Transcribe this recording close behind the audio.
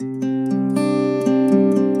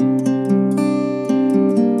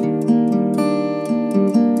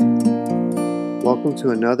welcome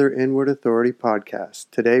to another Inward Authority podcast.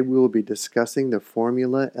 Today we will be discussing the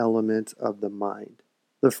formula element of the mind.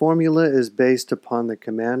 The formula is based upon the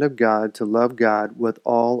command of God to love God with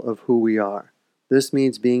all of who we are. This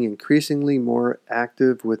means being increasingly more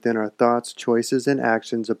active within our thoughts, choices, and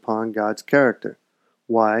actions upon God's character.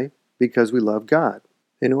 Why? Because we love God.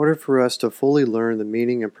 In order for us to fully learn the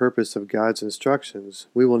meaning and purpose of God's instructions,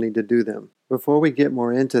 we will need to do them. Before we get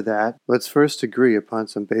more into that, let's first agree upon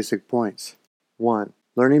some basic points. 1.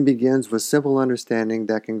 Learning begins with simple understanding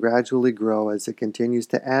that can gradually grow as it continues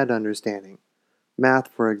to add understanding. Math,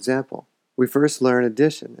 for example. We first learn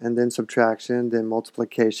addition, and then subtraction, then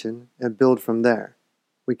multiplication, and build from there.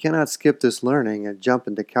 We cannot skip this learning and jump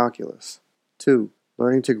into calculus. 2.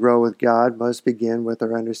 Learning to grow with God must begin with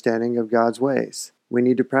our understanding of God's ways. We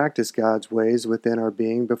need to practice God's ways within our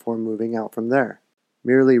being before moving out from there.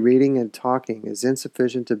 Merely reading and talking is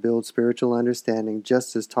insufficient to build spiritual understanding,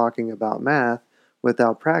 just as talking about math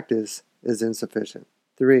without practice is insufficient.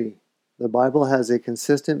 3. The Bible has a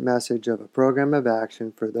consistent message of a program of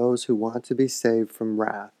action for those who want to be saved from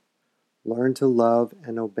wrath. Learn to love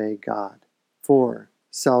and obey God. 4.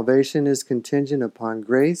 Salvation is contingent upon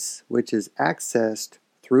grace, which is accessed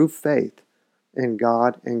through faith in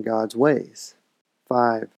God and God's ways.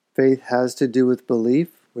 5. Faith has to do with belief,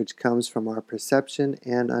 which comes from our perception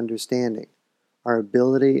and understanding. Our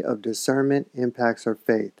ability of discernment impacts our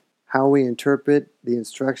faith. How we interpret the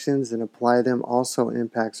instructions and apply them also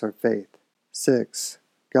impacts our faith. 6.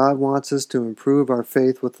 God wants us to improve our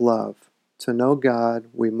faith with love. To know God,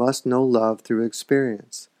 we must know love through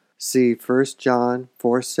experience. See 1 John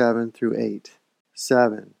 4:7 through 8.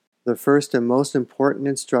 7. The first and most important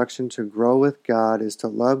instruction to grow with God is to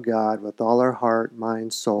love God with all our heart,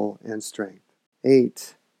 mind, soul, and strength.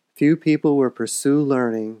 8. Few people will pursue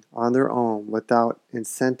learning on their own without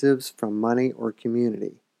incentives from money or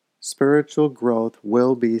community. Spiritual growth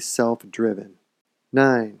will be self-driven.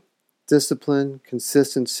 9. Discipline,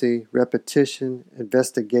 consistency, repetition,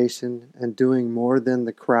 investigation, and doing more than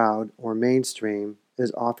the crowd or mainstream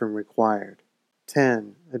is often required.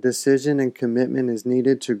 10. A decision and commitment is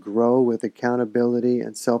needed to grow with accountability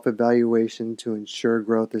and self-evaluation to ensure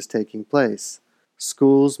growth is taking place.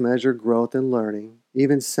 Schools measure growth in learning,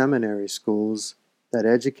 even seminary schools that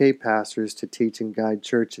educate pastors to teach and guide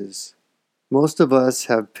churches. Most of us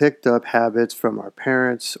have picked up habits from our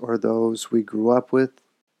parents or those we grew up with.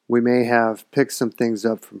 We may have picked some things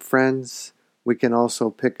up from friends. We can also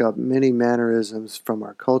pick up many mannerisms from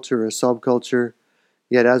our culture or subculture.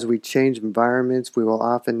 Yet as we change environments, we will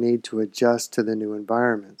often need to adjust to the new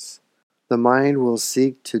environments. The mind will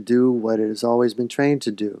seek to do what it has always been trained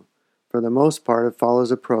to do. For the most part, it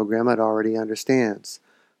follows a program it already understands.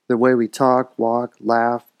 The way we talk, walk,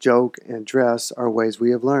 laugh, joke, and dress are ways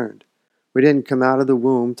we have learned. We didn't come out of the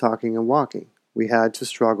womb talking and walking. We had to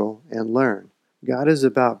struggle and learn. God is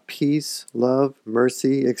about peace, love,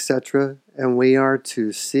 mercy, etc., and we are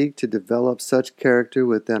to seek to develop such character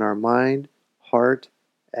within our mind, heart,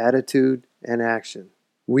 attitude, and action.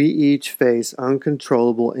 We each face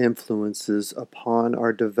uncontrollable influences upon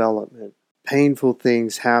our development. Painful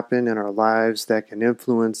things happen in our lives that can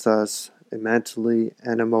influence us mentally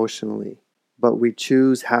and emotionally, but we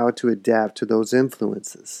choose how to adapt to those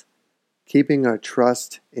influences. Keeping our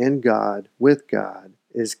trust in God, with God,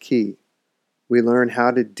 is key. We learn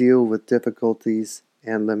how to deal with difficulties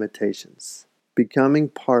and limitations. Becoming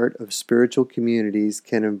part of spiritual communities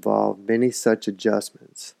can involve many such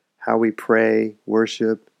adjustments. How we pray,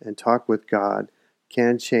 worship, and talk with God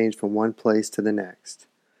can change from one place to the next.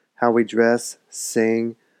 How we dress,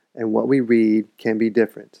 sing, and what we read can be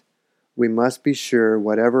different. We must be sure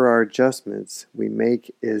whatever our adjustments we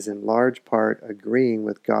make is in large part agreeing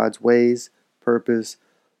with God's ways, purpose,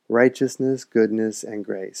 righteousness, goodness, and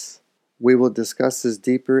grace. We will discuss this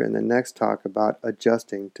deeper in the next talk about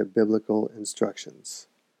adjusting to biblical instructions.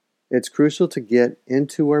 It's crucial to get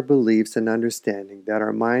into our beliefs and understanding that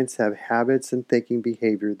our minds have habits and thinking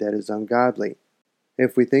behavior that is ungodly.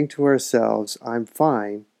 If we think to ourselves, "I'm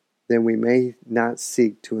fine," then we may not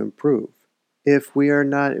seek to improve. If we are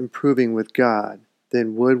not improving with God,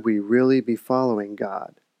 then would we really be following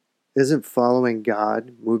God? Isn't following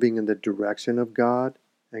God moving in the direction of God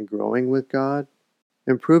and growing with God?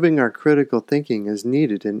 Improving our critical thinking is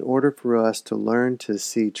needed in order for us to learn to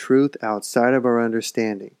see truth outside of our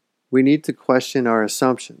understanding. We need to question our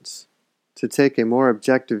assumptions. To take a more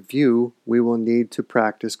objective view, we will need to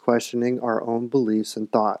practice questioning our own beliefs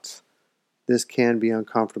and thoughts. This can be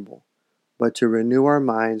uncomfortable, but to renew our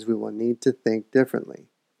minds, we will need to think differently.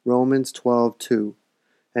 Romans 12:2.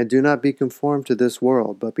 And do not be conformed to this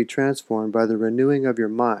world, but be transformed by the renewing of your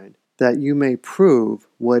mind, that you may prove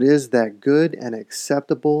what is that good and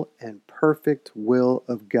acceptable and perfect will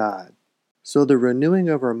of God. So the renewing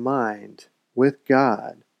of our mind with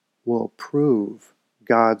God will prove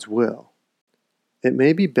God's will. It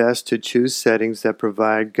may be best to choose settings that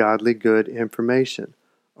provide godly good information.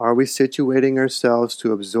 Are we situating ourselves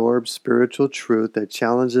to absorb spiritual truth that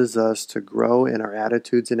challenges us to grow in our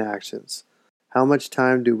attitudes and actions? How much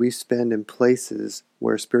time do we spend in places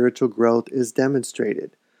where spiritual growth is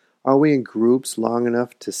demonstrated? Are we in groups long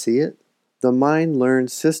enough to see it? The mind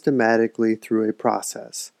learns systematically through a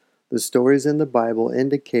process. The stories in the Bible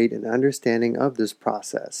indicate an understanding of this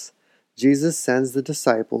process. Jesus sends the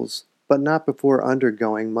disciples, but not before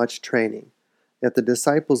undergoing much training. If the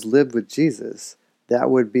disciples lived with Jesus,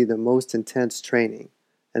 that would be the most intense training.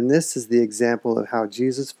 And this is the example of how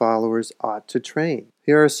Jesus' followers ought to train.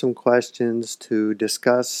 Here are some questions to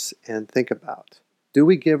discuss and think about. Do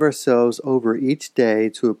we give ourselves over each day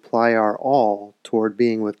to apply our all toward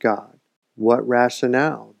being with God? What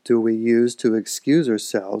rationale do we use to excuse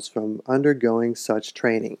ourselves from undergoing such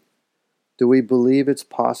training? Do we believe it's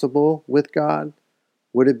possible with God?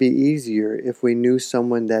 Would it be easier if we knew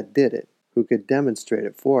someone that did it, who could demonstrate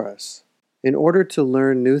it for us? In order to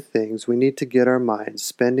learn new things, we need to get our minds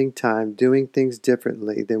spending time doing things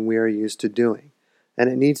differently than we are used to doing, and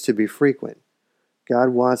it needs to be frequent. God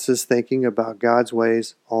wants us thinking about God's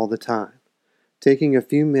ways all the time. Taking a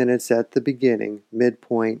few minutes at the beginning,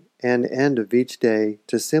 midpoint, and end of each day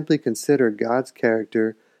to simply consider God's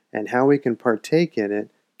character and how we can partake in it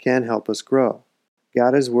can help us grow.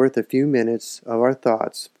 God is worth a few minutes of our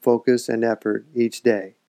thoughts, focus, and effort each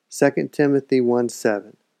day. 2 Timothy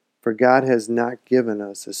 1:7. For God has not given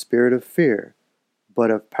us a spirit of fear,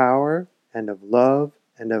 but of power and of love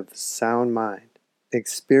and of sound mind.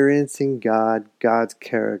 Experiencing God, God's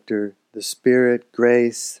character, the Spirit,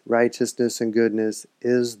 grace, righteousness, and goodness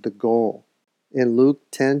is the goal. In Luke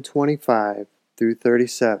 10:25 through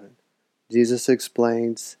 37, Jesus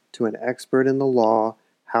explains to an expert in the law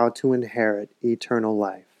how to inherit eternal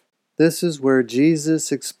life. This is where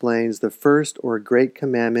Jesus explains the first or great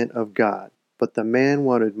commandment of God. But the man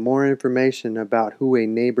wanted more information about who a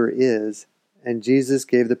neighbor is, and Jesus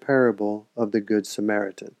gave the parable of the Good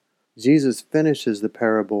Samaritan. Jesus finishes the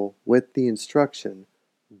parable with the instruction,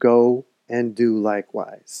 "Go and do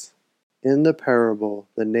likewise." In the parable,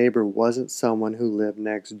 the neighbor wasn't someone who lived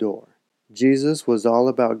next door. Jesus was all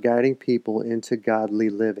about guiding people into godly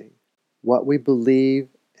living. What we believe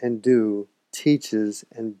and do teaches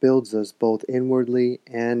and builds us both inwardly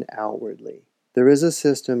and outwardly. There is a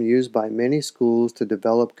system used by many schools to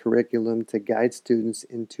develop curriculum to guide students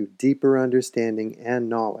into deeper understanding and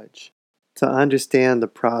knowledge. To understand the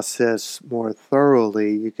process more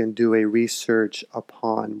thoroughly, you can do a research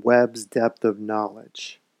upon Webb's Depth of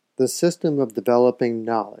Knowledge. The system of developing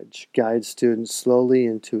knowledge guides students slowly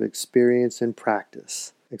into experience and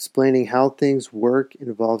practice. Explaining how things work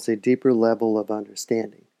involves a deeper level of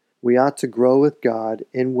understanding. We ought to grow with God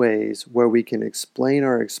in ways where we can explain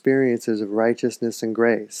our experiences of righteousness and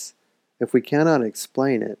grace. If we cannot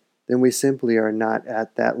explain it, then we simply are not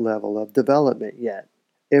at that level of development yet.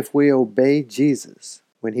 If we obey Jesus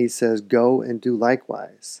when he says go and do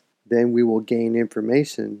likewise, then we will gain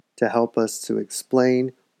information to help us to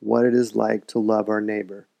explain what it is like to love our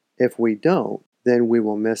neighbor. If we don't, then we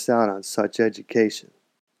will miss out on such education.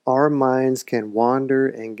 Our minds can wander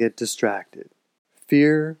and get distracted.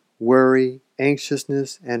 Fear, worry,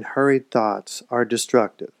 anxiousness, and hurried thoughts are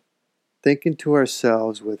destructive. Thinking to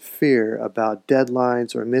ourselves with fear about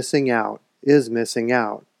deadlines or missing out is missing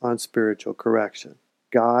out on spiritual correction.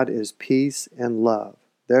 God is peace and love.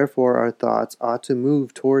 Therefore, our thoughts ought to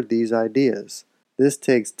move toward these ideas. This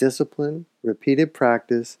takes discipline, repeated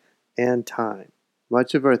practice, and time.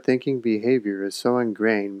 Much of our thinking behavior is so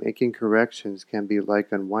ingrained, making corrections can be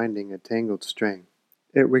like unwinding a tangled string.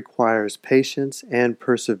 It requires patience and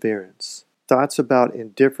perseverance. Thoughts about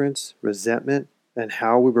indifference, resentment, and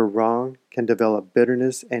how we were wrong can develop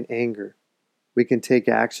bitterness and anger. We can take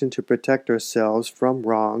action to protect ourselves from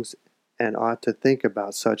wrongs and ought to think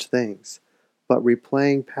about such things. But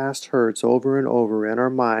replaying past hurts over and over in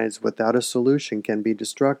our minds without a solution can be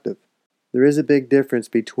destructive. There is a big difference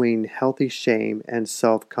between healthy shame and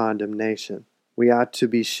self-condemnation. We ought to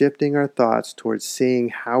be shifting our thoughts towards seeing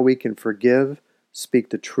how we can forgive, speak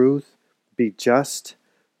the truth, be just,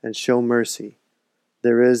 and show mercy.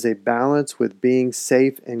 There is a balance with being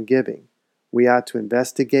safe and giving. We ought to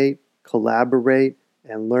investigate, collaborate,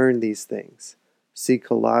 and learn these things. See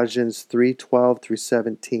Colossians 3:12 through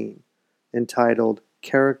 17, entitled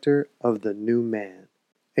Character of the New Man.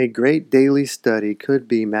 A great daily study could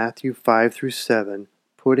be Matthew 5 through 7,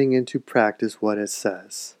 putting into practice what it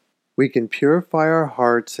says. We can purify our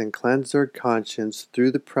hearts and cleanse our conscience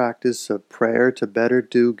through the practice of prayer to better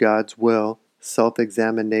do God's will,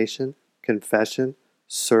 self-examination, confession,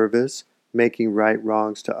 service, making right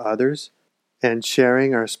wrongs to others, and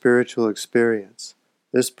sharing our spiritual experience.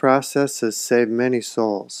 This process has saved many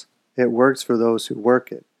souls. It works for those who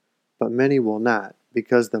work it, but many will not,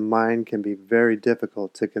 because the mind can be very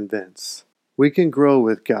difficult to convince. We can grow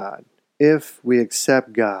with God if we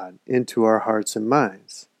accept God into our hearts and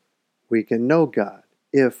minds. We can know God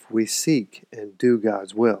if we seek and do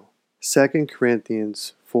God's will. 2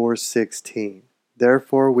 Corinthians 4:16.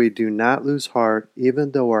 Therefore we do not lose heart,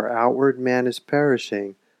 even though our outward man is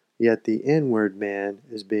perishing, yet the inward man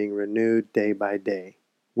is being renewed day by day.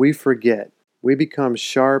 We forget. We become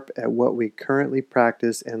sharp at what we currently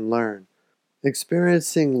practice and learn.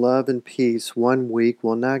 Experiencing love and peace one week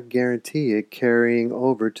will not guarantee it carrying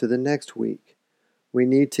over to the next week. We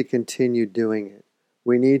need to continue doing it.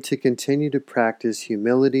 We need to continue to practice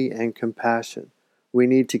humility and compassion. We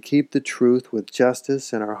need to keep the truth with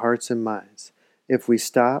justice in our hearts and minds. If we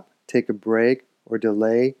stop, take a break, or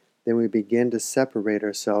delay, then we begin to separate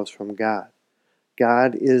ourselves from God.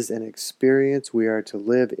 God is an experience we are to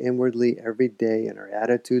live inwardly every day in our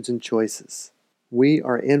attitudes and choices. We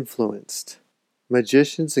are influenced.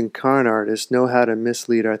 Magicians and con artists know how to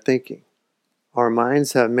mislead our thinking. Our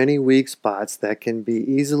minds have many weak spots that can be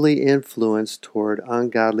easily influenced toward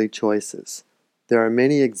ungodly choices. There are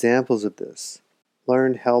many examples of this: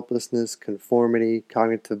 learned helplessness, conformity,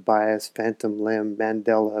 cognitive bias, phantom limb,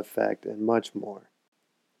 Mandela effect, and much more.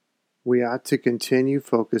 We ought to continue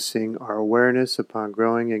focusing our awareness upon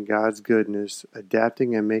growing in God's goodness,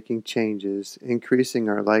 adapting and making changes, increasing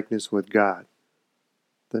our likeness with God.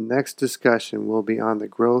 The next discussion will be on the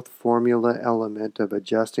growth formula element of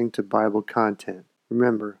adjusting to Bible content.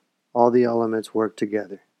 Remember, all the elements work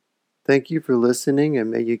together. Thank you for listening, and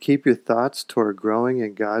may you keep your thoughts toward growing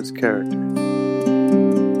in God's character.